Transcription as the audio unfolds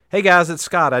Hey guys, it's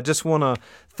Scott. I just want to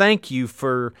thank you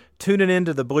for tuning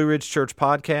into the Blue Ridge Church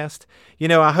podcast.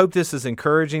 I hope this is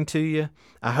encouraging to you.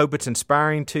 I hope it's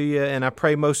inspiring to you, and I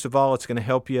pray most of all it's going to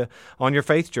help you on your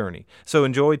faith journey. So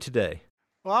enjoy today.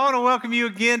 Well, I want to welcome you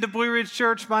again to Blue Ridge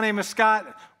Church. My name is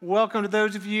Scott. Welcome to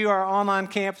those of you, our online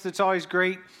campus. It's always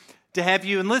great to have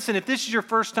you. And listen, if this is your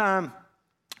first time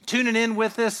tuning in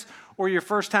with us or your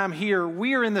first time here,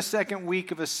 we are in the second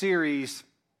week of a series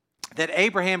that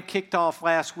Abraham kicked off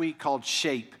last week called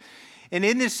Shape. And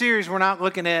in this series, we're not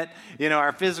looking at,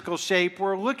 our physical shape.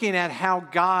 We're looking at how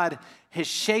God has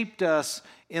shaped us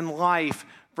in life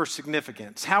for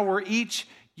significance, how we're each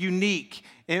unique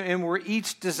and we're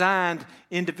each designed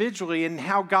individually, and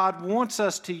how God wants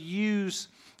us to use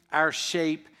our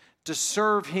shape to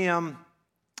serve Him,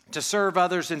 to serve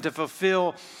others, and to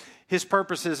fulfill His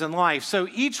purposes in life. So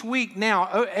each week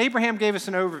now, Abraham gave us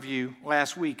an overview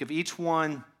last week of each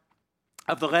one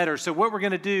of the letters. So what we're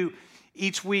going to do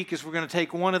each week is we're going to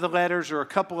take one of the letters or a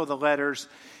couple of the letters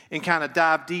and kind of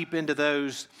dive deep into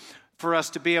those for us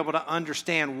to be able to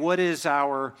understand what is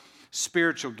our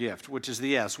spiritual gift, which is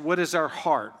the S. What is our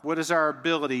heart? What is our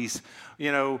abilities?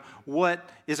 What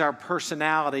is our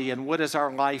personality and what is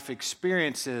our life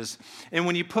experiences? And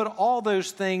when you put all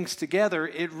those things together,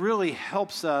 it really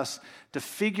helps us to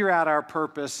figure out our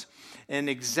purpose and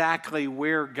exactly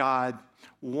where God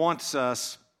wants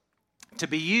us to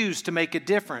be used to make a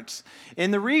difference.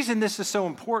 And the reason this is so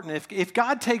important, if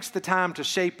God takes the time to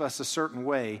shape us a certain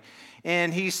way,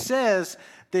 and He says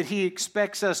that He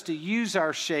expects us to use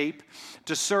our shape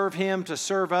to serve Him, to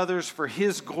serve others for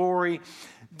His glory,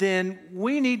 then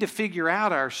we need to figure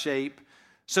out our shape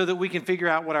so that we can figure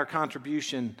out what our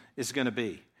contribution is going to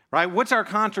be. Right? What's our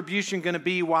contribution going to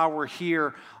be while we're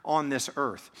here on this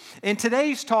earth? And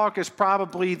today's talk is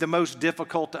probably the most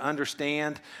difficult to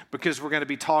understand because we're going to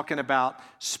be talking about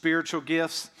spiritual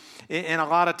gifts. And a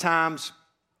lot of times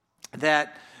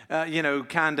that,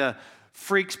 kind of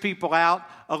freaks people out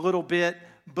a little bit.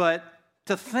 But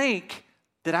to think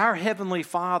that our Heavenly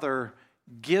Father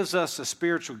gives us a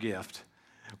spiritual gift,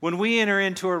 when we enter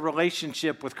into a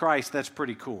relationship with Christ, that's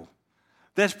pretty cool.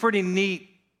 That's pretty neat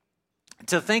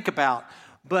to think about.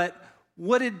 But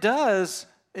what it does,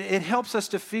 it helps us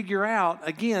to figure out,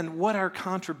 again, what our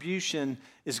contribution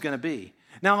is going to be.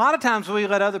 Now, a lot of times we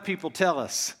let other people tell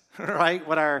us, right,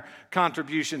 what our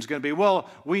contribution is going to be.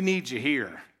 Well, we need you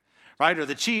here, right? Or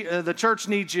the church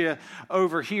needs you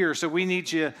over here, so we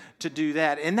need you to do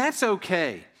that. And that's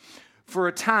okay for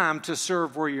a time to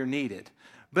serve where you're needed.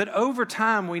 But over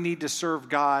time, we need to serve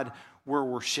God where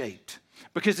we're shaped.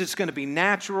 Because it's going to be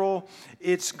natural,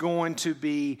 it's going to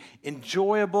be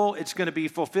enjoyable, it's going to be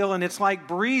fulfilling. It's like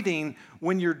breathing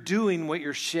when you're doing what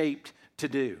you're shaped to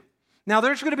do. Now,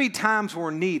 there's going to be times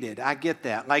where needed. I get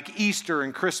that. Like Easter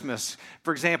and Christmas,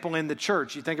 for example, in the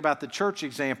church. You think about the church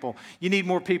example, you need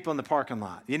more people in the parking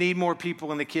lot. You need more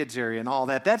people in the kids area and all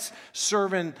that. That's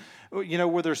serving,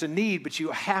 where there's a need, but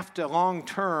you have to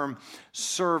long-term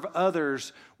serve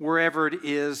others wherever it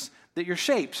is that you're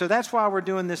shaped. So that's why we're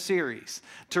doing this series,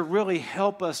 to really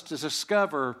help us to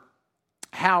discover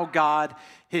how God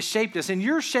has shaped us. And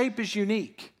your shape is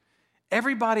unique.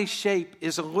 Everybody's shape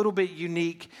is a little bit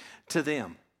unique to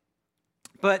them.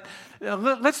 But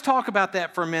let's talk about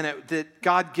that for a minute, that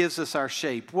God gives us our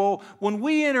shape. Well, when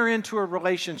we enter into a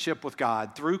relationship with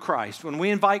God through Christ, when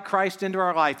we invite Christ into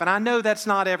our life, and I know that's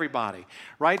not everybody,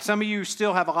 right? Some of you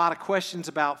still have a lot of questions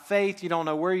about faith. You don't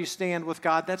know where you stand with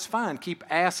God. That's fine. Keep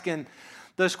asking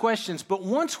those questions. But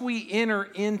once we enter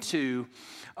into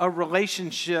a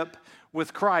relationship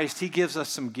with Christ, He gives us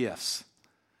some gifts,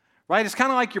 right? It's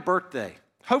kind of like your birthday.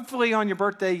 Hopefully on your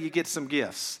birthday, you get some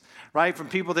gifts, right? From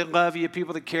people that love you,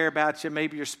 people that care about you,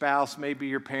 maybe your spouse, maybe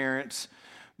your parents,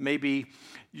 maybe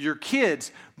your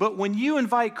kids. But when you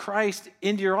invite Christ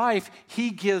into your life,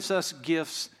 He gives us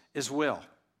gifts as well.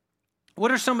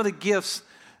 What are some of the gifts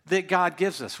that God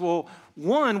gives us? Well,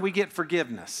 one, we get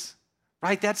forgiveness,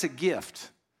 right? That's a gift.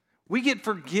 We get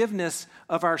forgiveness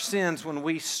of our sins when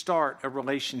we start a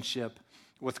relationship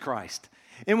with Christ.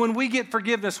 And when we get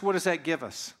forgiveness, what does that give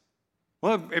us?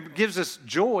 Well, it gives us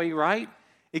joy, right?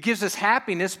 It gives us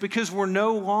happiness because we're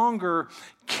no longer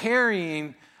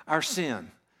carrying our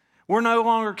sin. We're no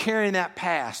longer carrying that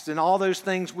past and all those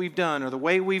things we've done or the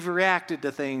way we've reacted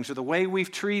to things or the way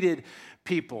we've treated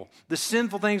people. The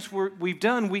sinful things we've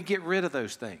done, we get rid of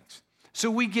those things. So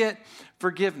we get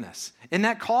forgiveness. And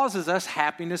that causes us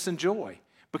happiness and joy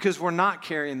because we're not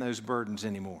carrying those burdens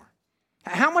anymore.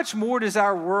 How much more does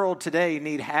our world today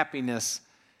need happiness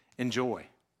and joy?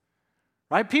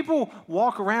 Right? People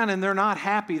walk around and they're not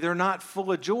happy. They're not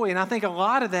full of joy. And I think a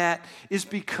lot of that is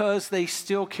because they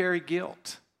still carry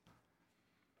guilt.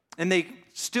 and they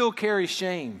still carry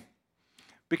shame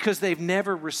because they've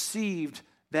never received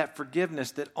that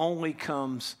forgiveness that only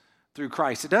comes through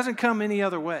Christ. It doesn't come any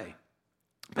other way.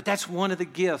 But that's one of the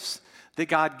gifts that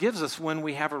God gives us when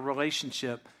we have a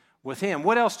relationship with Him.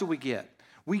 What else do we get?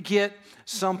 We get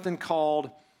something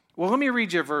called, well, let me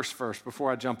read you a verse first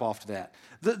before I jump off to that.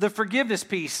 The forgiveness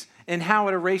piece and how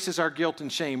it erases our guilt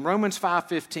and shame. Romans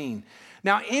 5:15.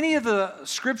 Now, any of the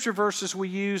scripture verses we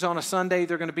use on a Sunday,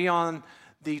 they're going to be on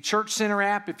the Church Center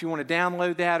app if you want to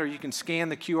download that, or you can scan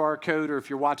the QR code, or if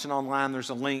you're watching online, there's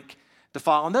a link to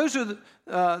follow. And those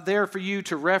are there for you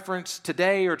to reference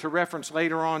today or to reference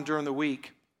later on during the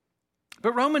week.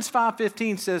 But Romans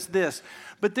 5:15 says this,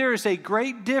 but there is a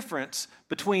great difference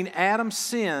between Adam's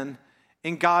sin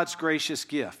and God's gracious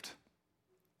gift.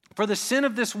 For the sin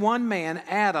of this one man,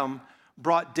 Adam,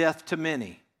 brought death to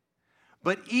many.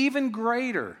 But even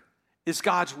greater is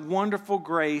God's wonderful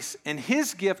grace and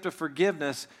His gift of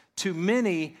forgiveness to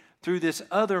many through this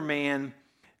other man,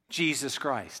 Jesus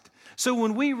Christ. So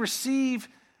when we receive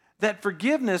that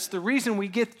forgiveness, the reason we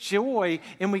get joy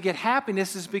and we get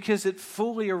happiness is because it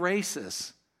fully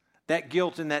erases that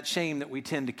guilt and that shame that we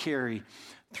tend to carry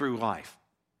through life.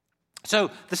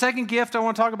 So the second gift I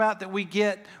want to talk about that we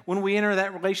get when we enter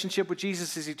that relationship with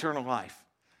Jesus is eternal life.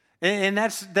 And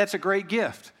that's a great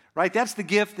gift, right? That's the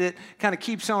gift that kind of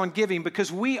keeps on giving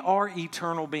because we are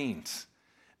eternal beings.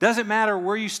 Doesn't matter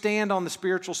where you stand on the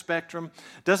spiritual spectrum.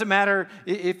 Doesn't matter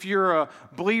if you're a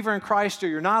believer in Christ or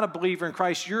you're not a believer in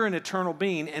Christ. You're an eternal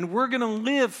being. And we're going to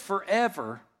live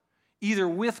forever either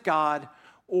with God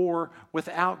or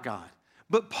without God.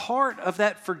 But part of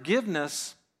that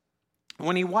forgiveness,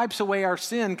 when He wipes away our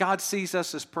sin, God sees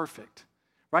us as perfect,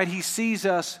 right? He sees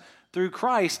us through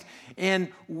Christ, and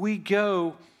we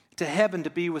go to heaven to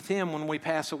be with Him when we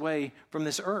pass away from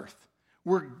this earth.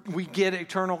 We get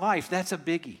eternal life. That's a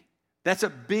biggie. That's a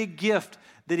big gift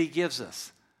that He gives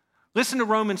us. Listen to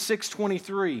Romans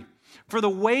 6:23. For the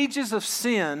wages of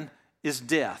sin is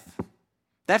death.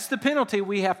 That's the penalty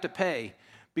we have to pay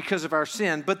because of our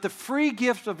sin. But the free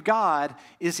gift of God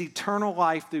is eternal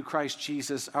life through Christ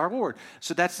Jesus our Lord.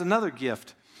 So that's another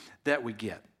gift that we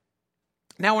get.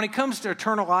 Now, when it comes to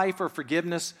eternal life or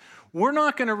forgiveness, we're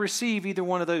not going to receive either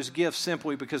one of those gifts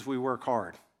simply because we work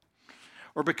hard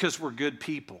or because we're good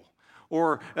people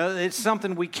or it's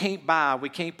something we can't buy, we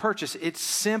can't purchase. It's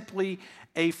simply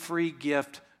a free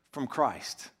gift from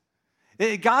Christ.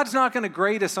 God's not going to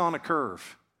grade us on a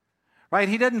curve. Right?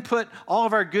 He doesn't put all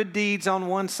of our good deeds on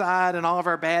one side and all of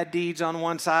our bad deeds on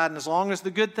one side. And as long as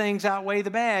the good things outweigh the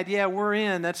bad, yeah, we're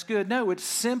in. That's good. No, it's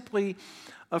simply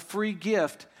a free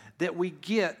gift that we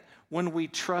get when we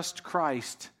trust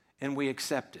Christ and we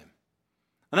accept Him.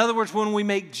 In other words, when we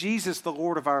make Jesus the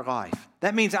Lord of our life,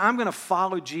 that means I'm going to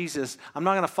follow Jesus. I'm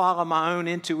not going to follow my own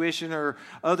intuition or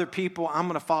other people. I'm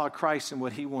going to follow Christ and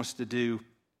what He wants to do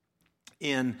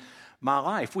in my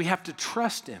life. We have to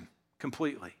trust Him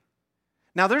completely.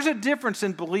 Now, there's a difference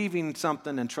in believing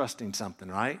something and trusting something,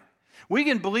 right? We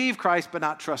can believe Christ but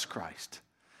not trust Christ.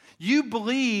 You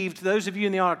believed, those of you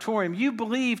in the auditorium, you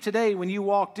believed today when you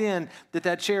walked in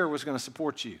that chair was going to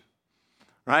support you,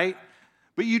 right?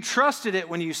 But you trusted it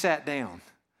when you sat down,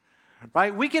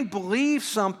 right? We can believe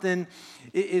something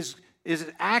is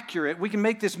accurate. We can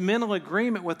make this mental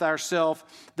agreement with ourselves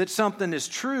that something is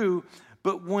true,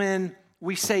 but when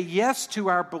we say yes to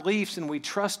our beliefs and we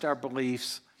trust our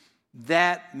beliefs,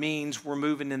 that means we're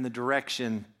moving in the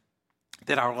direction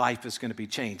that our life is going to be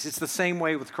changed. It's the same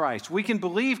way with Christ. We can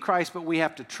believe Christ, but we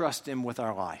have to trust Him with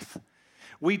our life.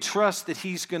 We trust that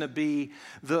He's going to be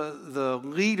the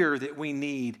leader that we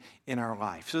need in our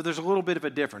life. So there's a little bit of a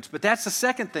difference. But that's the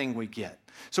second thing we get.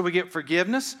 So we get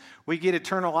forgiveness. We get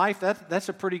eternal life. That's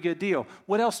a pretty good deal.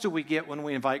 What else do we get when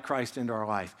we invite Christ into our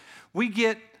life? We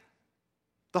get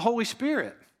the Holy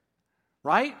Spirit,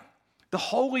 right? The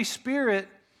Holy Spirit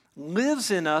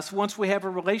lives in us once we have a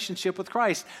relationship with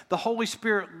Christ. The Holy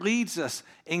Spirit leads us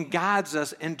and guides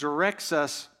us and directs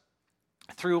us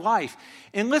through life.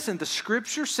 And listen, the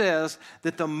Scripture says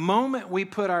that the moment we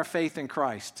put our faith in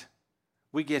Christ,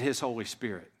 we get His Holy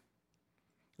Spirit.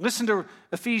 Listen to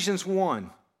Ephesians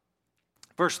 1,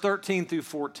 verse 13 through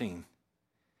 14.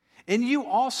 And you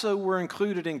also were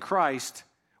included in Christ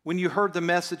when you heard the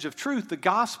message of truth, the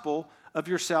gospel of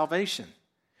your salvation.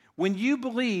 When you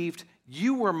believed,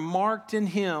 you were marked in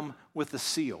Him with a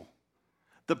seal,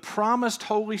 the promised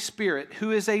Holy Spirit,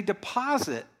 who is a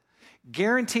deposit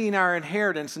guaranteeing our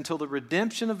inheritance until the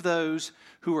redemption of those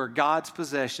who are God's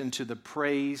possession to the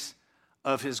praise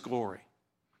of His glory.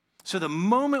 So the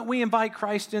moment we invite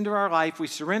Christ into our life, we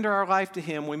surrender our life to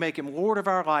Him, we make Him Lord of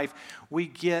our life, we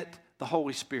get the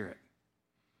Holy Spirit,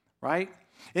 right?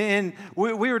 And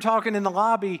we were talking in the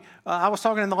lobby. I was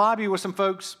talking in the lobby with some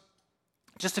folks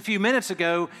just a few minutes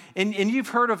ago, and you've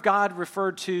heard of God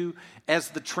referred to as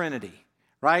the Trinity,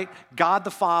 right? God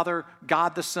the Father,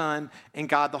 God the Son, and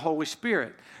God the Holy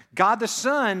Spirit. God the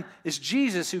Son is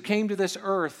Jesus, who came to this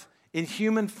earth in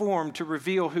human form to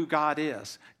reveal who God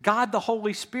is. God the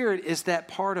Holy Spirit is that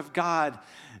part of God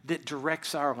that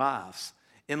directs our lives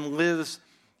and lives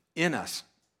in us.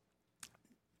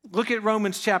 Look at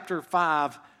Romans chapter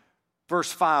 5,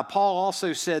 verse 5. Paul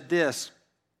also said this.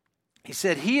 He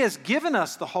said, He has given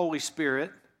us the Holy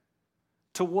Spirit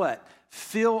to what?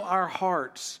 Fill our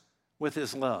hearts with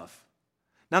His love.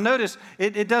 Now notice,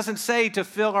 it doesn't say to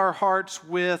fill our hearts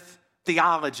with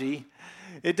theology.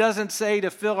 It doesn't say to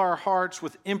fill our hearts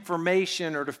with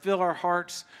information or to fill our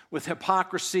hearts with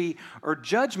hypocrisy or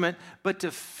judgment, but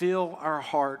to fill our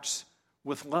hearts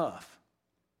with love.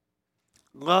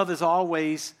 Love is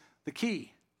always the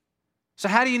key. So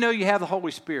how do you know you have the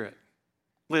Holy Spirit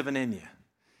living in you?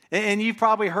 And you've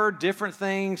probably heard different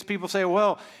things. People say,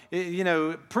 well, you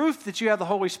know, proof that you have the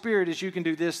Holy Spirit is you can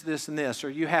do this, this, and this, or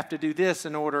you have to do this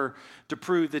in order to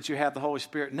prove that you have the Holy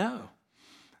Spirit. No.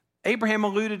 Abraham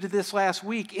alluded to this last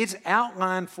week. It's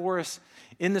outlined for us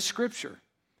in the Scripture.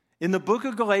 In the book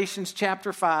of Galatians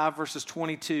chapter 5, verses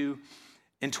 22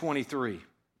 and 23.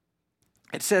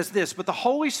 It says this, but the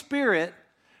Holy Spirit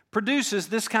produces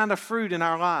this kind of fruit in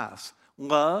our lives: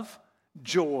 love,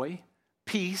 joy,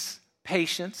 peace,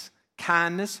 patience,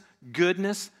 kindness,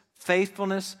 goodness,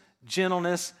 faithfulness,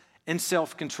 gentleness, and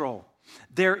self-control.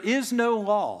 There is no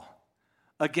law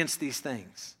against these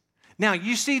things. Now,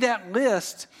 you see that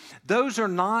list. Those are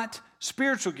not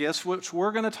spiritual gifts, which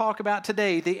we're going to talk about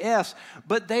today, the S,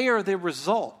 but they are the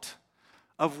result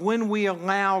of when we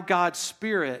allow God's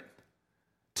Spirit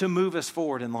to move us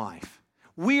forward in life.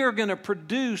 We are going to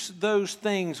produce those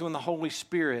things when the Holy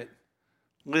Spirit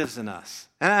lives in us.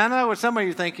 And I know what some of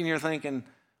you are thinking. You're thinking,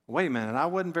 wait a minute, I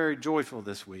wasn't very joyful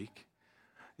this week.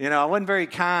 You know, I wasn't very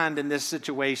kind in this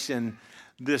situation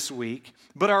this week.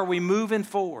 But are we moving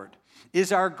forward?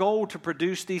 Is our goal to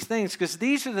produce these things? Because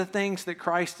these are the things that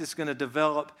Christ is going to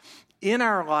develop in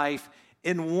our life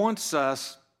and wants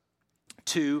us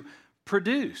to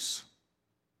produce.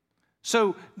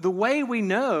 So the way we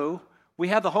know we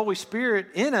have the Holy Spirit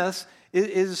in us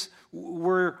is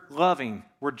we're loving,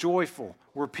 we're joyful,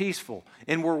 we're peaceful,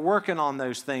 and we're working on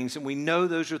those things, and we know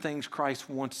those are things Christ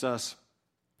wants us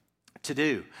to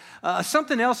do.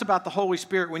 Something else about the Holy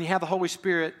Spirit, when you have the Holy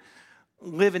Spirit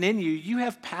living in you, you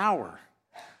have power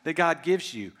that God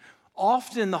gives you.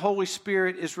 Often the Holy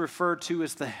Spirit is referred to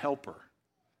as the helper,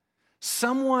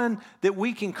 someone that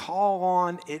we can call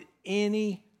on at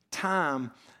any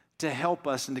time to help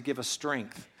us and to give us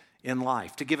strength in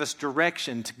life, to give us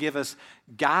direction, to give us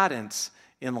guidance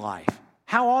in life.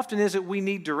 How often is it we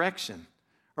need direction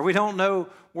or we don't know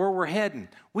where we're heading?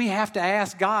 We have to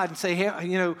ask God and say, hey,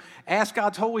 you know, ask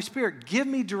God's Holy Spirit, give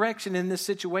me direction in this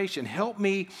situation. Help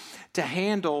me to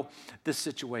handle this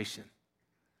situation.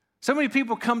 So many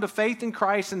people come to faith in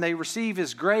Christ and they receive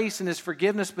His grace and His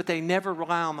forgiveness, but they never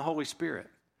rely on the Holy Spirit.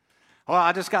 Well,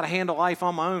 I just got to handle life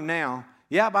on my own now.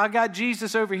 Yeah, but I got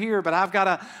Jesus over here, but I've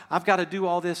got to do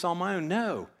all this on my own.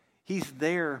 No, He's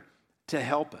there to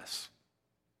help us.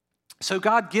 So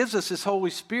God gives us His Holy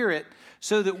Spirit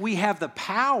so that we have the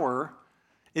power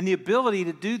and the ability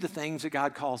to do the things that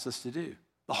God calls us to do.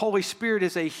 The Holy Spirit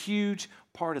is a huge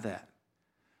part of that.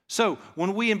 So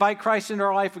when we invite Christ into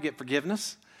our life, we get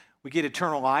forgiveness, we get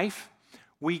eternal life,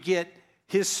 we get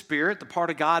His Spirit, the part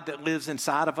of God that lives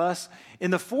inside of us.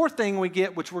 And the fourth thing we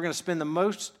get, which we're going to spend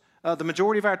the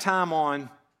majority of our time on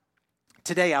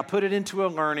today, I put it into a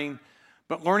learning,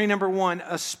 but learning number one,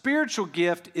 a spiritual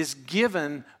gift is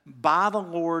given by the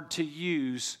Lord to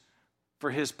use for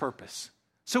His purpose.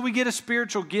 So we get a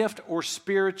spiritual gift or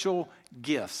spiritual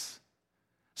gifts.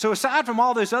 So aside from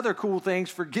all those other cool things,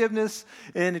 forgiveness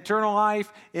and eternal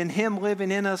life and Him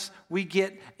living in us, we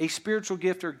get a spiritual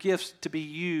gift or gifts to be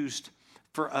used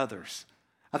for others.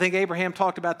 I think Abraham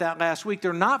talked about that last week.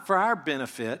 They're not for our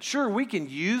benefit. Sure, we can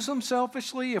use them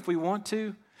selfishly if we want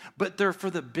to, but they're for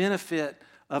the benefit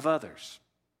of others.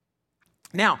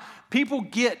 Now, people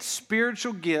get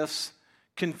spiritual gifts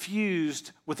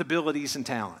confused with abilities and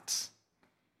talents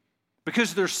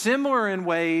because they're similar in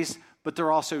ways, but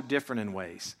they're also different in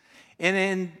ways.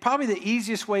 And probably the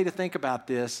easiest way to think about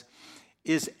this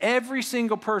is every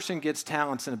single person gets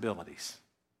talents and abilities.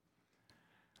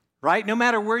 Right? No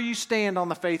matter where you stand on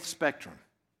the faith spectrum,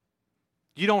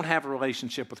 you don't have a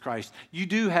relationship with Christ. You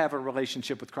do have a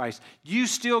relationship with Christ. You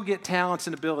still get talents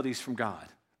and abilities from God.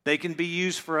 They can be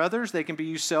used for others. They can be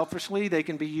used selfishly. They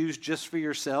can be used just for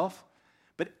yourself.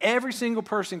 But every single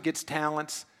person gets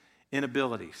talents and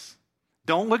abilities.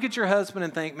 Don't look at your husband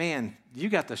and think, man, you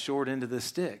got the short end of the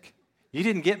stick. You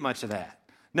didn't get much of that.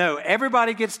 No,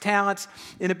 everybody gets talents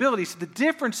and abilities. The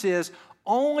difference is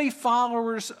only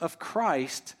followers of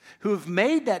Christ who have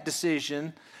made that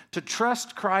decision to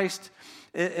trust Christ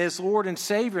as Lord and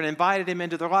Savior and invited Him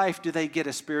into their life, do they get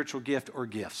a spiritual gift or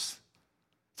gifts.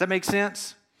 Does that make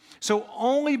sense? So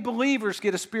only believers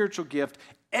get a spiritual gift.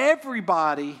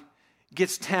 Everybody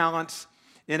gets talents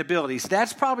and abilities.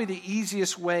 That's probably the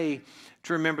easiest way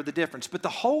to remember the difference. But the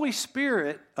Holy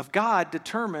Spirit of God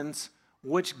determines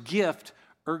which gift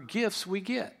or gifts we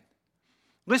get.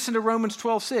 Listen to Romans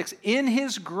 12:6. In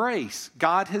His grace,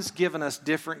 God has given us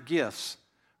different gifts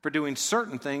for doing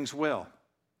certain things well.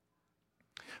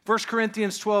 1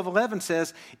 Corinthians 12:11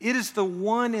 says, it is the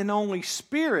one and only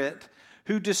Spirit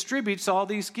who distributes all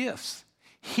these gifts.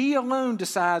 He alone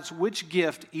decides which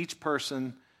gift each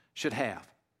person should have.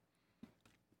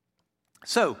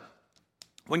 So,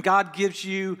 when God gives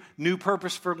you new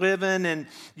purpose for living and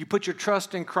you put your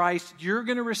trust in Christ, you're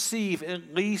going to receive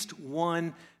at least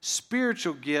one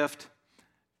spiritual gift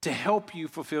to help you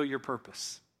fulfill your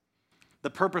purpose.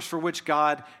 The purpose for which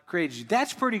God created you.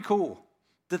 That's pretty cool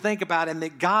to think about, and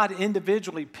that God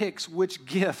individually picks which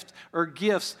gift or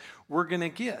gifts we're going to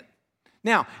get.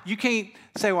 Now, you can't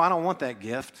say, well, I don't want that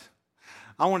gift.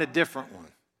 I want a different one.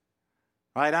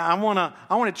 Right? I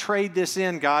want to trade this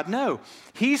in, God. No,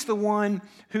 He's the one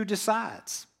who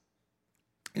decides.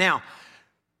 Now,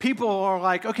 people are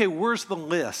like, okay, where's the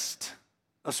list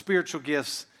of spiritual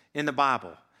gifts in the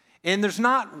Bible? And there's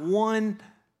not one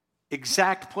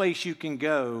exact place you can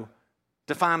go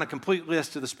to find a complete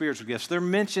list of the spiritual gifts. They're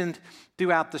mentioned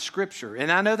throughout the Scripture.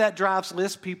 And I know that drives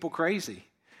list people crazy,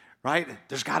 right?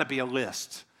 There's got to be a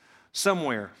list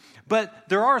somewhere. But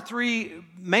there are three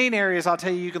main areas I'll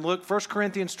tell you can look. 1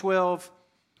 Corinthians 12,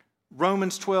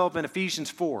 Romans 12, and Ephesians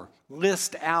 4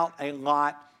 list out a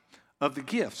lot of the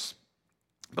gifts.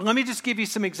 But let me just give you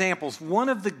some examples. One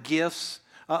of the gifts,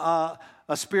 a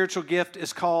spiritual gift,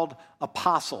 is called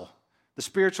apostle. The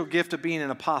spiritual gift of being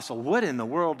an apostle. What in the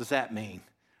world does that mean?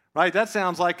 Right? That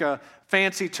sounds like a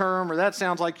fancy term, or that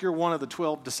sounds like you're one of the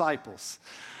 12 disciples.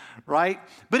 Right?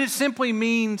 But it simply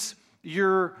means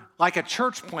you're like a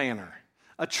church planner.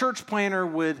 A church planner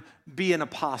would be an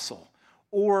apostle.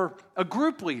 Or a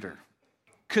group leader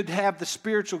could have the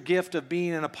spiritual gift of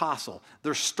being an apostle.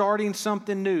 They're starting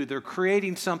something new. They're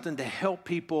creating something to help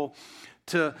people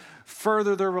to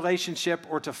further their relationship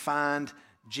or to find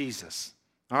Jesus.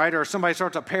 All right, or somebody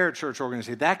starts a parachurch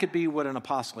organization. That could be what an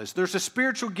apostle is. There's a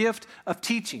spiritual gift of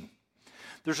teaching.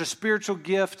 There's a spiritual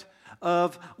gift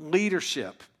of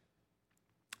leadership.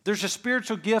 There's a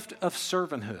spiritual gift of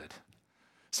servanthood.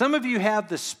 Some of you have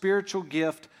the spiritual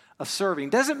gift of serving.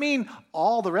 Doesn't mean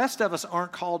all the rest of us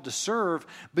aren't called to serve,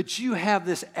 but you have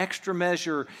this extra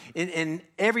measure. And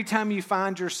every time you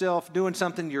find yourself doing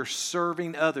something, you're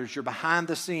serving others. You're behind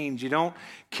the scenes. You don't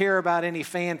care about any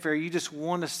fanfare. You just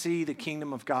want to see the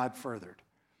kingdom of God furthered.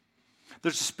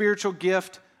 There's a spiritual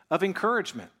gift of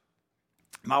encouragement.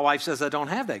 My wife says I don't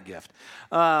have that gift.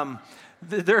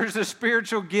 There's a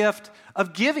spiritual gift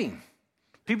of giving.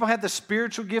 People have the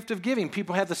spiritual gift of giving.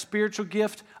 People have the spiritual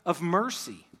gift of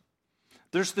mercy.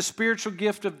 There's the spiritual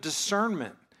gift of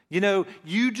discernment. You know,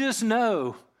 you just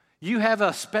know you have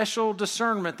a special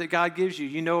discernment that God gives you.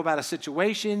 You know about a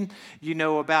situation, you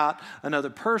know about another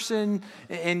person,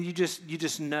 and you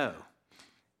just know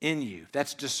in you.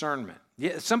 That's discernment.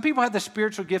 Yeah, some people have the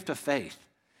spiritual gift of faith.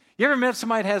 You ever met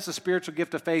somebody that has the spiritual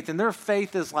gift of faith, and their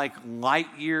faith is like light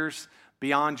years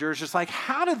beyond yours? It's like,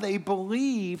 how do they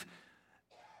believe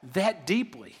that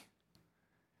deeply?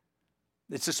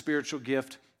 It's a spiritual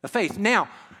gift of faith. Now,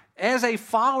 as a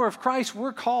follower of Christ,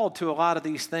 we're called to a lot of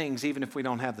these things, even if we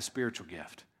don't have the spiritual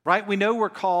gift, right? We know we're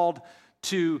called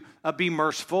to be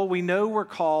merciful. We know we're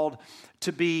called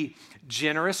to be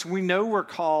generous. We know we're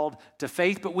called to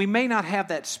faith, but we may not have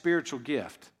that spiritual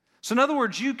gift. So in other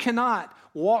words, you cannot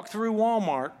walk through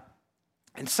Walmart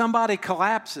and somebody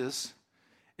collapses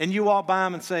and you walk by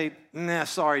them and say, nah,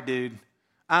 sorry, dude,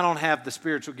 I don't have the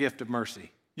spiritual gift of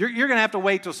mercy. You're going to have to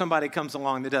wait till somebody comes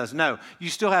along that does. No, you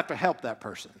still have to help that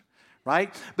person,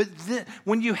 right? But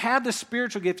when you have the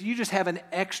spiritual gift, you just have an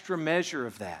extra measure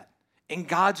of that. And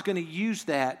God's going to use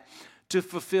that to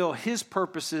fulfill His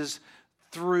purposes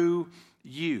through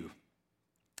you.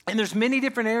 And there's many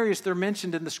different areas that are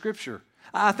mentioned in the Scripture.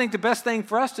 I think the best thing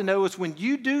for us to know is when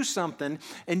you do something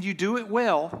and you do it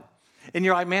well, and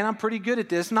you're like, man, I'm pretty good at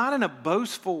this, not in a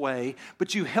boastful way,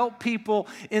 but you help people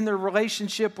in their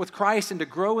relationship with Christ and to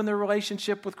grow in their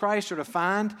relationship with Christ or to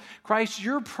find Christ,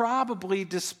 you're probably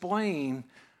displaying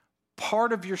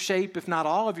part of your shape, if not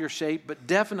all of your shape, but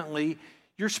definitely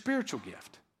your spiritual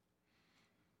gift.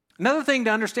 Another thing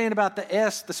to understand about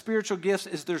the spiritual gifts,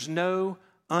 is there's no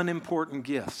unimportant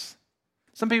gifts.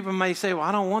 Some people may say, well,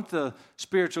 I don't want the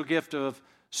spiritual gift of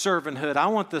servanthood. I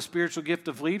want the spiritual gift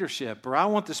of leadership, or I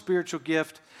want the spiritual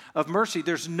gift of mercy.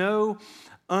 There's no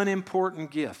unimportant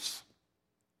gifts.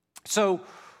 So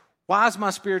why is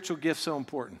my spiritual gift so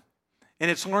important?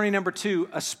 And it's learning number 2.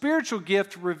 A spiritual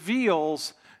gift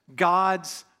reveals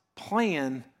God's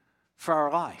plan for our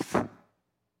life.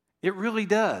 It really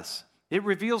does. It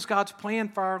reveals God's plan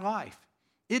for our life.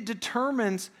 It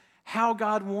determines how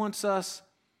God wants us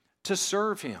to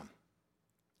serve Him.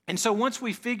 And so once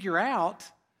we figure out,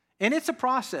 and it's a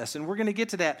process, and we're going to get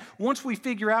to that. Once we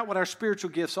figure out what our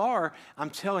spiritual gifts are, I'm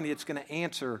telling you, it's going to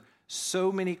answer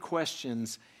so many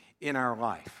questions in our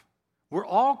life. We're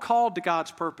all called to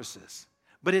God's purposes,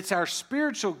 but it's our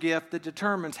spiritual gift that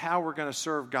determines how we're going to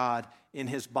serve God in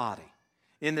His body,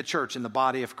 in the church, in the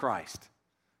body of Christ.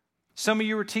 Some of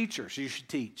you are teachers, you should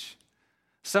teach.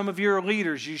 Some of you are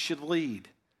leaders, you should lead.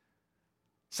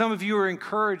 Some of you are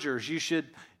encouragers, you should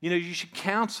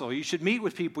counsel, you should meet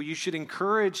with people, you should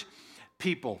encourage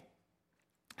people.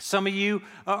 Some of you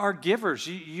are givers.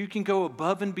 You can go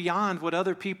above and beyond what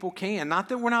other people can. Not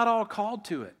that we're not all called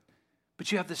to it, but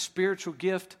you have the spiritual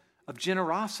gift of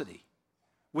generosity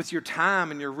with your time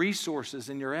and your resources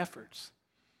and your efforts.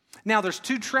 Now, there's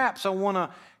 2 traps I want to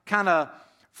kind of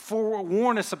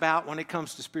forewarn us about when it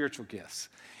comes to spiritual gifts.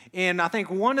 And I think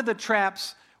one of the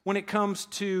traps when it comes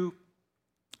to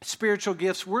spiritual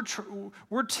gifts,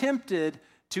 we're tempted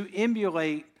to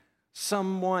emulate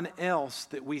someone else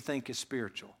that we think is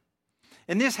spiritual.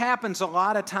 And this happens a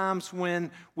lot of times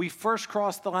when we first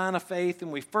cross the line of faith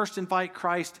and we first invite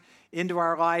Christ into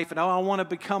our life, and I want to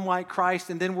become like Christ,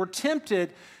 and then we're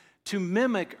tempted to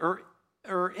mimic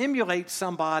or emulate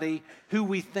somebody who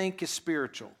we think is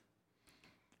spiritual.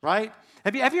 Right?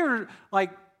 Have you ever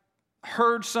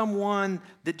heard someone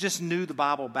that just knew the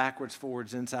Bible backwards,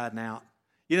 forwards, inside and out?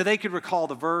 You know, they could recall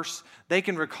the verse, they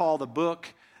can recall the book,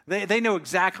 they know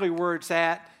exactly where it's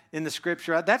at in the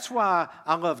scripture. That's why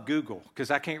I love Google,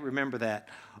 because I can't remember that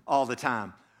all the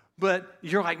time. But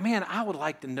you're like, man, I would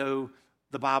like to know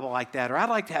the Bible like that, or I'd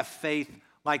like to have faith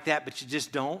like that, but you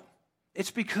just don't.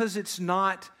 It's because it's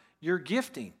not your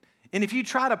gifting. And if you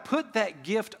try to put that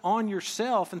gift on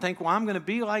yourself and think, well, I'm going to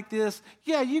be like this,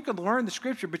 yeah, you could learn the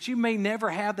scripture, but you may never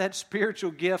have that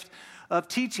spiritual gift of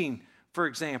teaching, for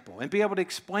example, and be able to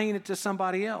explain it to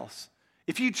somebody else.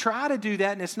 If you try to do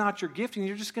that and it's not your gifting,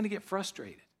 you're just going to get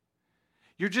frustrated.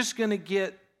 You're just going to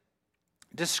get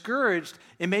discouraged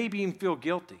and maybe even feel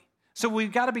guilty. So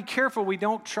we've got to be careful we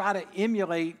don't try to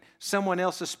emulate someone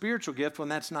else's spiritual gift when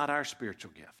that's not our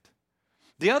spiritual gift.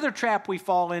 The other trap we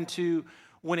fall into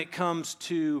when it comes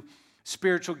to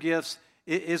spiritual gifts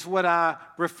is what I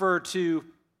refer to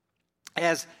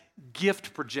as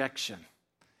gift projection.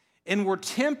 And we're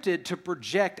tempted to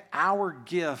project our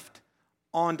gift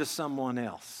onto someone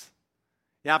else.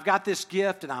 Yeah, I've got this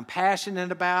gift and I'm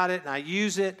passionate about it and I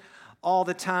use it all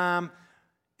the time,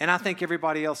 and I think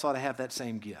everybody else ought to have that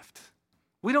same gift.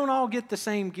 We don't all get the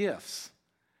same gifts,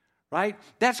 right?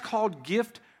 That's called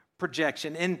gift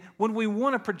projection. And when we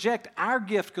want to project our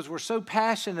gift because we're so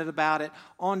passionate about it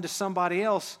onto somebody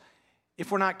else,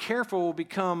 if we're not careful, we'll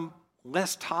become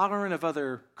less tolerant of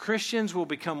other Christians. We'll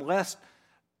become less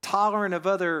tolerant of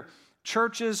other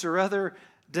churches or other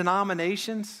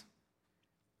denominations.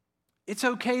 It's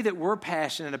okay that we're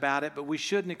passionate about it, but we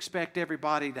shouldn't expect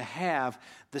everybody to have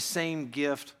the same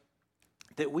gift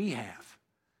that we have.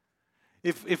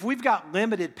 If we've got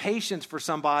limited patience for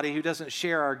somebody who doesn't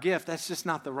share our gift, that's just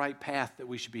not the right path that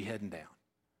we should be heading down.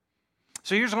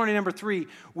 So here's learning number 3.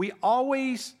 We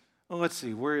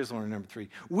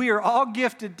are all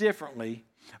gifted differently,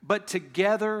 but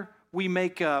together we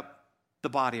make up the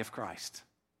body of Christ.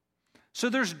 So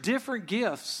there's different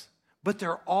gifts, but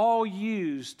they're all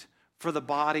used for the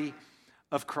body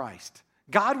of Christ.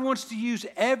 God wants to use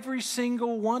every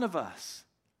single one of us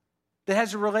that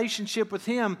has a relationship with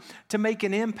Him to make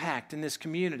an impact in this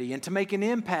community and to make an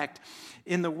impact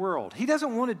in the world. He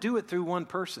doesn't want to do it through one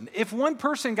person. If one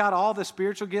person got all the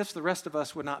spiritual gifts, the rest of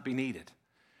us would not be needed,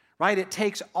 right? It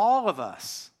takes all of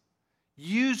us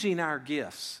using our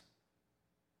gifts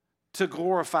to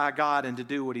glorify God and to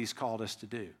do what He's called us to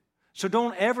do. So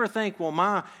don't ever think, well,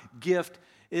 my gift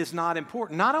is not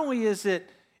important. Not only is it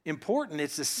important,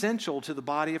 it's essential to the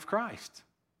body of Christ.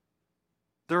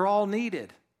 They're all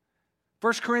needed.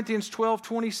 1 Corinthians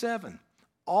 12:27.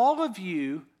 All of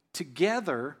you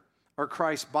together are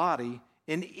Christ's body,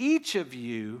 and each of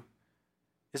you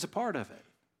is a part of it.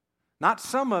 Not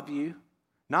some of you,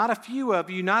 Not a few of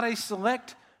you, not a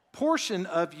select portion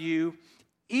of you.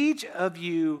 Each of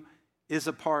you is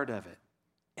a part of it.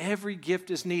 Every gift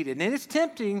is needed. And it's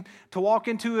tempting to walk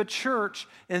into a church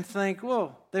and think,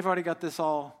 well, they've already got this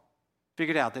all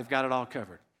figured out. They've got it all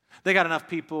covered. They got enough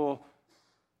people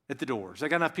at the doors. They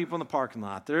got enough people in the parking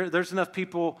lot. There's enough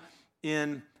people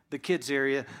in the kids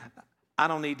area. I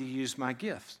don't need to use my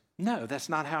gifts. No, that's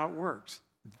not how it works.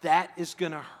 That is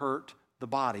going to hurt the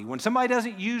body. When somebody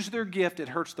doesn't use their gift, it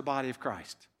hurts the body of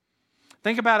Christ.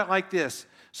 Think about it like this.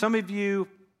 Some of you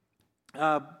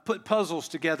put puzzles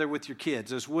together with your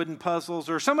kids, those wooden puzzles,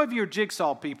 or some of you are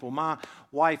jigsaw people. My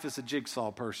wife is a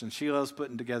jigsaw person. She loves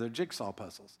putting together jigsaw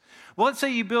puzzles. Well, let's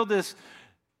say you build this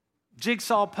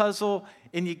jigsaw puzzle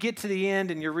and you get to the end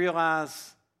and you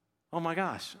realize, oh my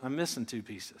gosh, I'm missing two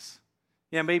pieces.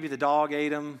 Yeah, maybe the dog ate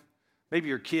them. Maybe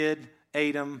your kid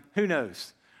ate them. Who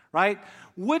knows, right?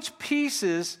 Which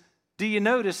pieces do you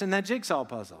notice in that jigsaw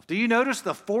puzzle? Do you notice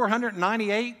the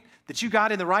 498 that you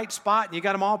got in the right spot and you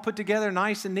got them all put together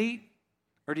nice and neat?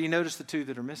 Or do you notice the two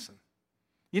that are missing?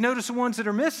 You notice the ones that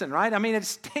are missing, right? I mean, it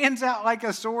stands out like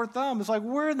a sore thumb. It's like,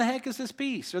 where in the heck is this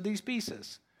piece or these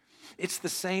pieces? It's the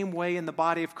same way in the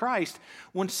body of Christ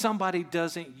when somebody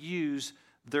doesn't use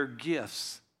their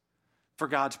gifts for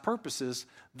God's purposes,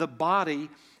 the body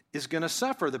is going to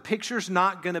suffer. The picture's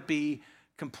not going to be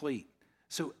complete.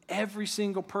 So every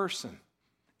single person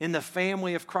in the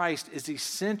family of Christ is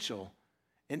essential,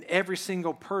 and every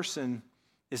single person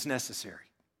is necessary.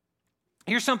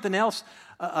 Here's something else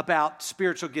about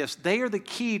spiritual gifts. They are the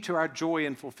key to our joy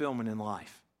and fulfillment in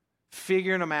life,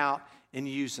 figuring them out and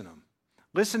using them.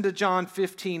 Listen to John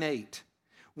 15:8.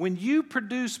 When you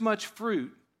produce much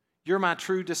fruit, you're my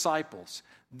true disciples.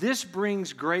 This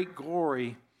brings great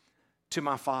glory to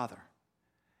my Father.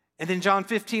 And then John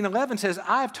 15:11 says,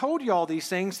 I have told you all these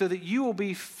things so that you will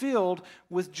be filled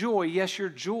with joy. Yes, your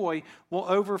joy will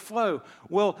overflow.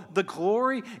 Well, the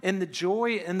glory and the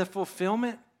joy and the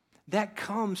fulfillment, that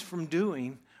comes from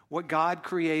doing what God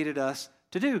created us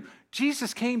to do.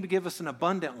 Jesus came to give us an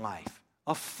abundant life,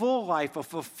 a full life, a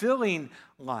fulfilling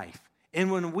life. And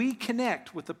when we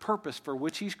connect with the purpose for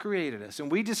which He's created us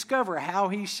and we discover how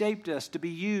He shaped us to be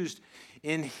used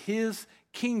in His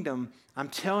kingdom, I'm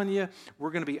telling you,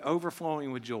 we're going to be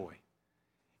overflowing with joy.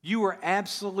 You are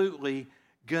absolutely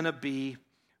going to be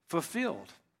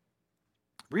fulfilled.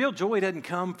 Real joy doesn't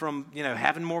come from,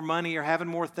 having more money or having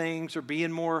more things or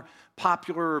being more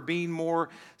popular or being more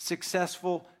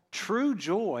successful. True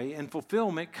joy and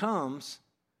fulfillment comes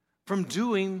from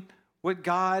doing what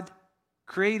God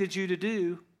created you to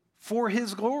do for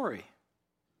His glory.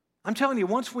 I'm telling you,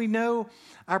 once we know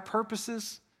our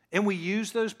purposes and we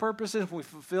use those purposes, if we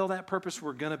fulfill that purpose,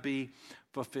 we're going to be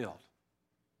fulfilled.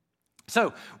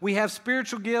 So we have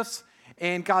spiritual gifts,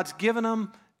 and God's given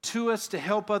them to us to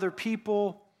help other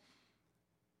people.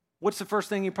 What's the first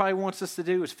thing He probably wants us to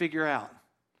do is figure out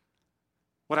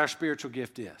what our spiritual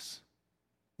gift is.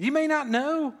 You may not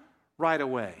know right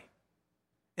away.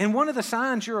 And one of the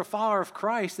signs you're a follower of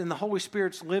Christ and the Holy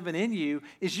Spirit's living in you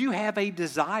is you have a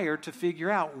desire to figure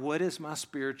out what is my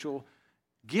spiritual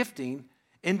gifting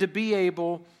and to be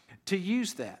able to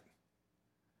use that.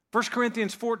 1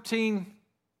 Corinthians 14:1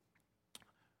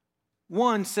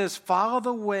 says, follow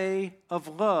the way of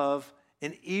love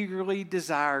and eagerly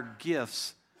desire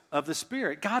gifts of the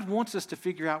Spirit. God wants us to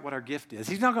figure out what our gift is.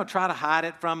 He's not going to try to hide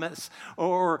it from us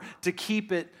or to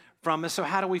keep it from us. So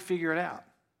how do we figure it out?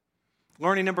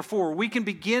 Learning number 4, we can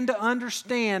begin to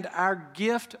understand our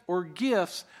gift or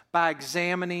gifts by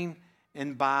examining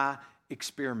and by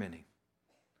experimenting.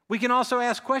 We can also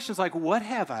ask questions like, what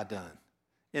have I done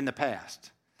in the past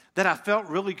that I felt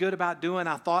really good about doing?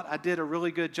 I thought I did a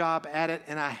really good job at it,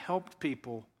 and I helped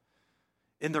people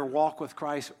in their walk with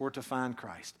Christ or to find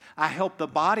Christ. I helped the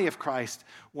body of Christ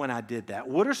when I did that.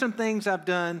 What are some things I've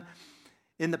done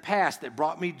in the past that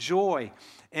brought me joy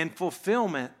and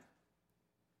fulfillment,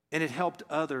 and it helped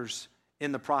others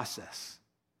in the process?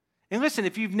 And listen,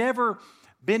 if you've never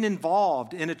been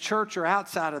involved in a church or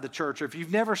outside of the church, or if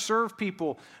you've never served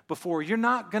people before, you're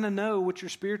not going to know what your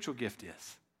spiritual gift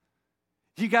is.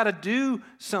 You got to do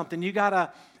something. You got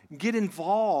to get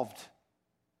involved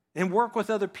and work with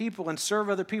other people and serve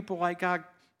other people like God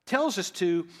tells us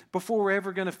to before we're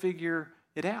ever going to figure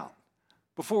it out,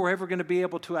 before we're ever going to be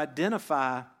able to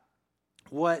identify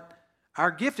what our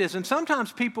gift is. And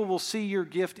sometimes people will see your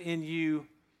gift in you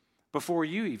before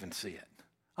you even see it.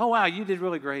 Oh, wow, you did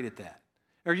really great at that.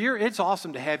 Or it's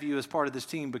awesome to have you as part of this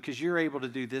team because you're able to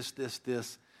do this,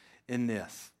 and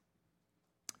this.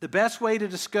 The best way to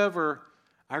discover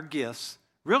our gifts,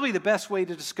 really the best way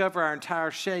to discover our entire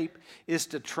shape, is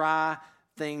to try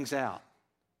things out.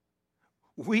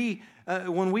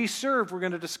 when we serve, we're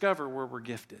going to discover where we're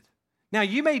gifted. Now,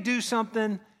 you may do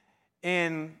something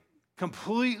and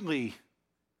completely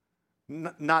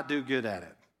not do good at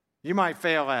it. You might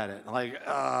fail at it. Like,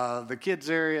 the kids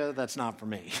area, that's not for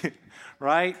me,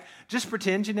 right? Just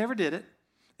pretend you never did it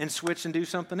and switch and do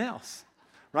something else,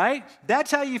 right?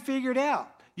 That's how you figure it out.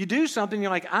 You do something,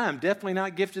 you're like, I'm definitely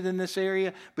not gifted in this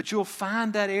area, but you'll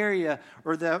find that area,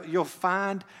 or you'll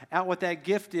find out what that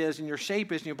gift is and your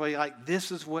shape is, and you'll be like,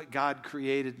 this is what God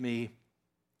created me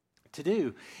to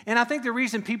do. And I think the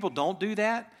reason people don't do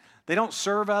that, they don't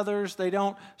serve others, they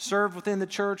don't serve within the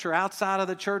church or outside of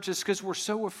the church, is because we're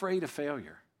so afraid of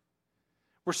failure.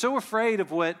 We're so afraid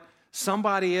of what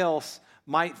somebody else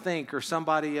might think or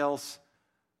somebody else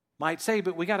might say,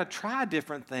 but we got to try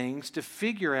different things to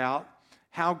figure out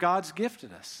how God's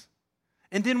gifted us.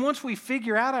 And then once we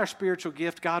figure out our spiritual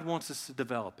gift, God wants us to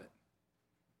develop it.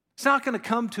 It's not going to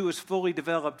come to us fully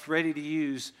developed, ready to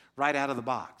use right out of the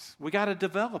box. We got to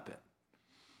develop it.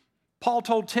 Paul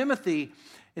told Timothy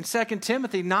in 2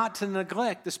 Timothy not to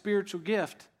neglect the spiritual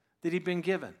gift that he'd been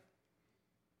given.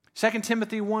 2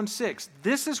 Timothy 1:6,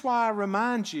 this is why I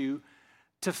remind you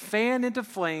to fan into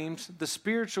flames the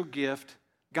spiritual gift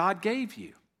God gave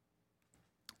you.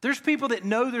 There's people that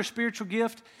know their spiritual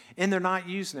gift and they're not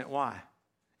using it. Why?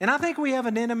 And I think we have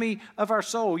an enemy of our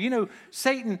soul. You know,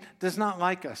 Satan does not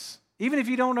like us. Even if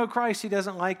you don't know Christ, he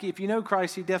doesn't like you. If you know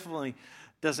Christ, he definitely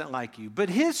doesn't like you. But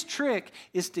his trick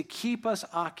is to keep us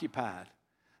occupied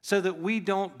so that we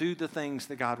don't do the things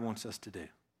that God wants us to do.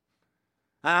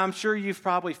 I'm sure you've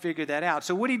probably figured that out.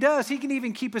 So what he does, he can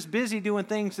even keep us busy doing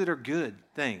things that are good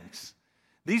things.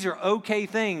 These are okay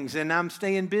things, and I'm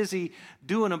staying busy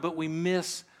doing them, but we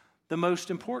miss the most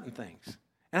important things.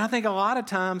 And I think a lot of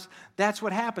times that's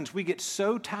what happens. We get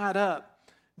so tied up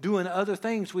doing other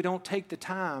things, we don't take the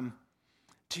time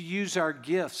to use our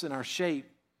gifts and our shape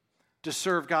to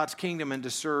serve God's kingdom and to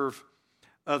serve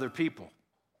other people.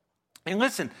 And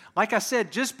listen, like I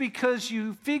said, just because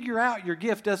you figure out your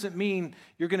gift doesn't mean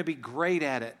you're going to be great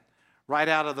at it right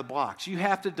out of the blocks. You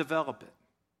have to develop it.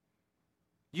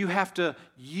 You have to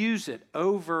use it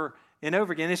over and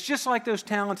over again. It's just like those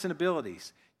talents and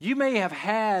abilities. You may have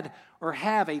had or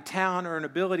have a talent or an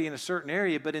ability in a certain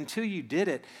area, but until you did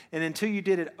it, and until you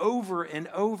did it over and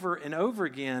over and over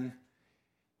again,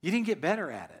 you didn't get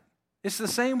better at it. It's the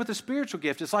same with the spiritual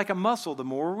gift. It's like a muscle. The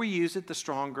more we use it, the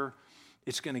stronger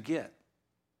it's going to get.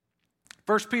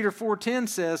 1 Peter 4:10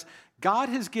 says, God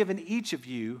has given each of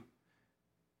you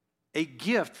a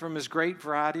gift from his great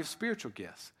variety of spiritual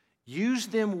gifts. Use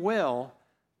them well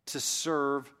to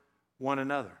serve one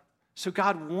another. So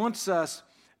God wants us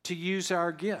to use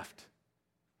our gift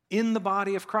in the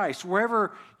body of Christ.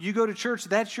 Wherever you go to church,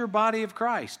 that's your body of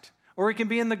Christ. Or it can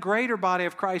be in the greater body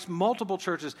of Christ, multiple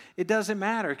churches. It doesn't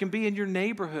matter. It can be in your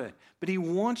neighborhood. But he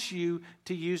wants you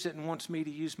to use it and wants me to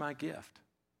use my gift.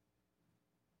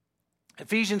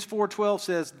 Ephesians 4:12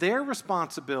 says, their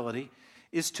responsibility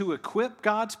is to equip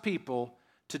God's people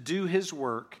to do his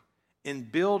work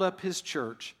and build up his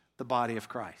church, the body of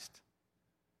Christ.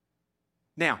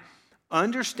 Now,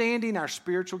 understanding our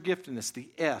spiritual giftedness, the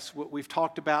S, what we've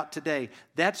talked about today,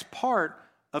 that's part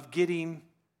of getting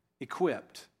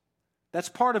equipped. That's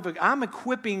part of it. I'm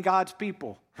equipping God's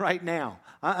people right now.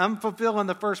 I'm fulfilling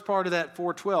the first part of that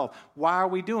 4:12. Why are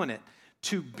we doing it?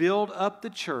 To build up the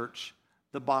church,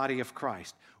 the body of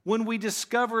Christ. When we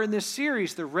discover in this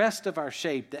series the rest of our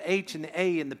shape, the H and the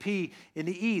A and the P and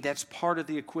the E, that's part of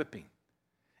the equipping.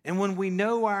 And when we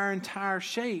know our entire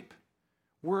shape,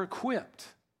 we're equipped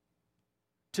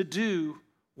to do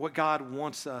what God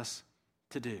wants us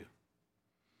to do.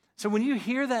 So when you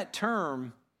hear that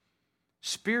term,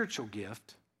 spiritual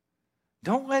gift,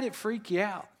 don't let it freak you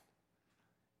out.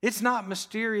 It's not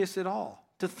mysterious at all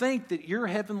to think that your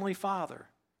heavenly Father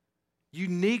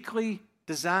uniquely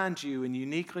designed you and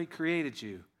uniquely created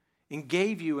you and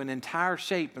gave you an entire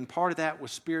shape, and part of that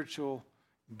was spiritual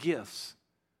gifts.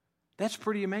 That's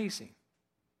pretty amazing.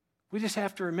 We just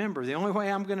have to remember, the only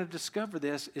way I'm going to discover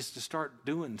this is to start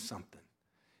doing something,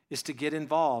 is to get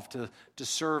involved, to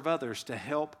serve others, to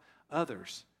help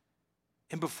others.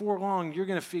 And before long, you're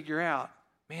going to figure out,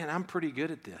 man, I'm pretty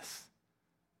good at this.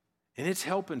 And it's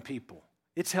helping people.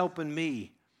 It's helping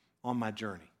me on my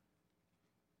journey.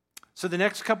 So the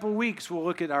next couple of weeks, we'll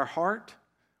look at our heart,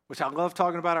 which I love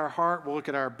talking about our heart. We'll look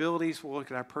at our abilities. We'll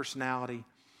look at our personality.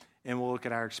 And we'll look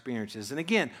at our experiences. And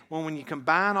again, when you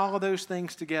combine all of those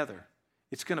things together,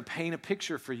 it's going to paint a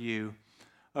picture for you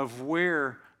of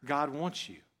where God wants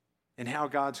you and how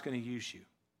God's going to use you.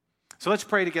 So let's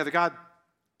pray together. God,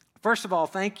 first of all,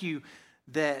 thank you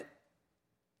that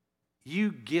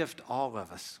you gift all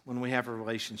of us when we have a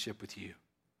relationship with you.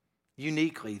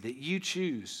 uniquely, that you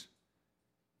choose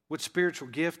what spiritual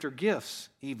gift or gifts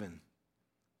even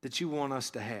that you want us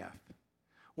to have.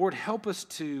 Lord, help us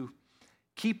to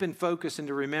keep in focus and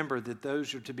to remember that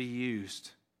those are to be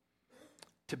used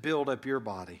to build up your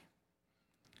body,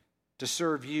 to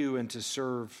serve you and to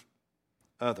serve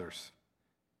others.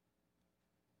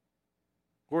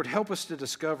 Lord, help us to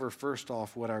discover first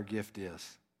off what our gift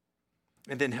is,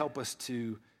 and then help us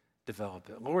to develop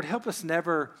it. Lord, help us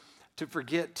never to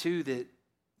forget too that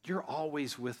you're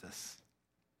always with us.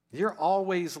 You're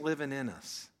always living in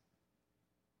us,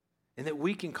 and that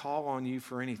we can call on you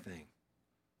for anything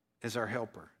as our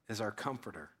helper, as our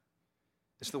comforter,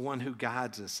 as the one who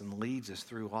guides us and leads us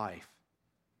through life,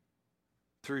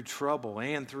 through trouble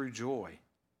and through joy.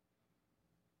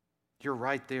 You're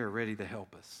right there ready to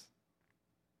help us.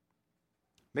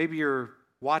 Maybe you're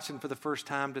watching for the first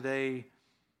time today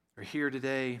or here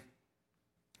today,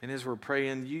 and as we're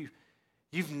praying,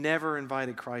 you've never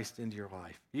invited Christ into your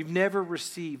life. You've never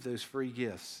received those free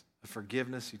gifts of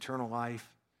forgiveness, eternal life,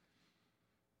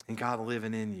 and God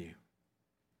living in you.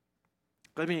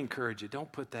 Let me encourage you,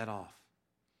 don't put that off.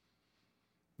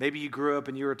 Maybe you grew up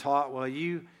and you were taught, well,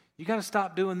 you got to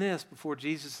stop doing this before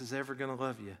Jesus is ever going to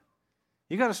love you.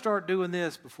 You got to start doing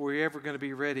this before you're ever going to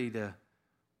be ready to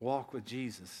walk with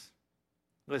Jesus.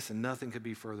 Listen, nothing could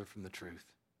be further from the truth.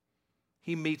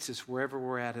 He meets us wherever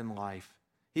we're at in life.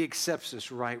 He accepts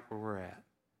us right where we're at.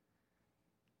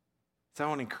 So I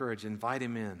want to encourage you, invite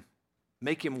him in.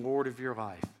 Make him Lord of your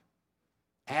life.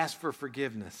 Ask for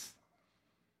forgiveness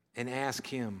and ask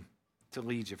him to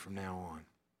lead you from now on.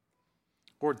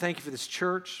 Lord, thank you for this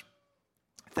church.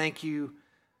 Thank you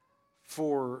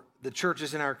for the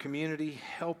churches in our community.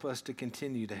 Help us to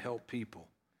continue to help people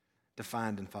to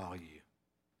find and follow you.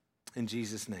 In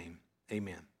Jesus' name,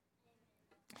 amen.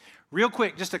 Real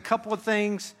quick, just a couple of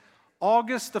things.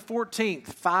 August the 14th,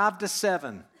 5 to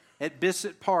 7 at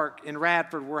Bissett Park in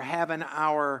Radford, we're having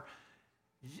our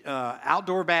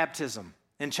outdoor baptism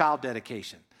and child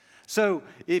dedication. So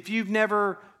if you've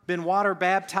never been water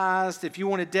baptized, if you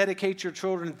want to dedicate your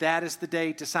children, that is the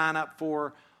day to sign up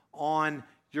for on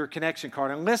your connection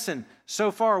card. And listen,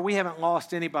 so far we haven't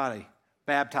lost anybody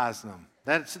baptizing them.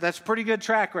 That's a pretty good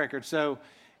track record. So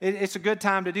it's a good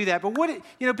time to do that.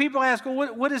 But people ask,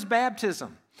 well, what is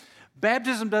baptism?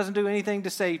 Baptism doesn't do anything to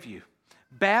save you.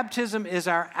 Baptism is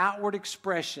our outward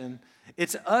expression.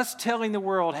 It's us telling the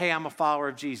world, hey, I'm a follower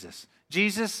of Jesus.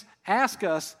 Jesus asked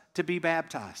us to be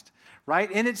baptized, right?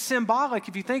 And it's symbolic.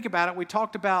 If you think about it, we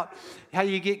talked about how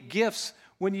you get gifts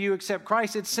when you accept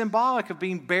Christ. It's symbolic of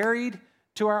being buried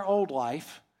to our old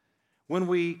life when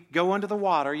we go under the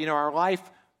water, our life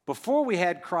before we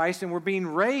had Christ, and we're being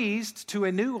raised to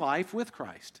a new life with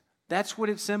Christ. That's what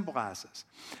it symbolizes.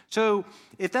 So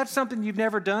if that's something you've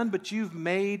never done, but you've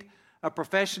made a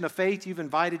profession of faith, you've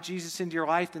invited Jesus into your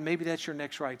life, then maybe that's your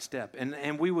next right step.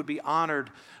 And we would be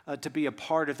honored to be a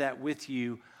part of that with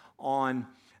you on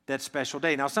that special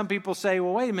day. Now, some people say,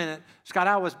 well, wait a minute, Scott,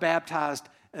 I was baptized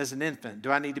as an infant.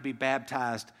 Do I need to be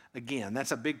baptized again?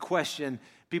 That's a big question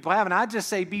people have. And I just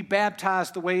say be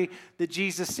baptized the way that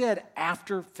Jesus said,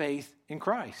 after faith in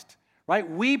Christ. Right?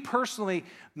 We personally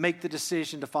make the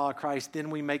decision to follow Christ, then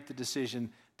we make the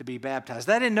decision to be baptized.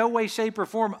 That in no way, shape, or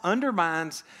form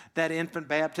undermines that infant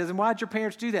baptism. Why'd your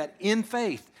parents do that? In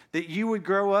faith, that you would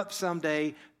grow up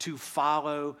someday to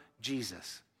follow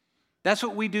Jesus. That's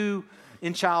what we do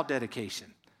in child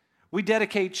dedication. We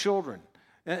dedicate children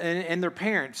and their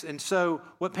parents. And so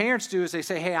what parents do is they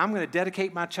say, hey, I'm going to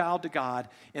dedicate my child to God,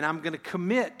 and I'm going to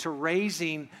commit to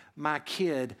raising my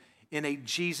kid in a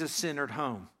Jesus-centered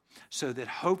home, so that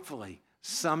hopefully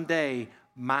someday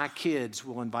my kids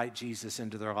will invite Jesus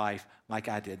into their life like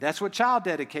I did. That's what child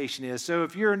dedication is. So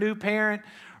if you're a new parent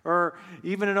or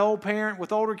even an old parent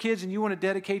with older kids and you want to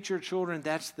dedicate your children,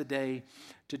 that's the day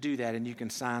to do that. And you can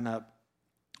sign up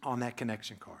on that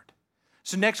connection card.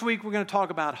 So next week we're going to talk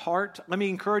about heart. Let me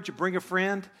encourage you, bring a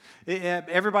friend.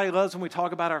 Everybody loves when we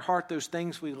talk about our heart, those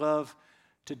things we love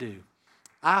to do.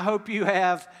 I hope you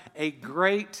have a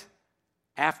great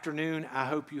afternoon. I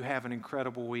hope you have an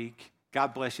incredible week.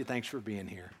 God bless you. Thanks for being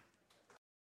here.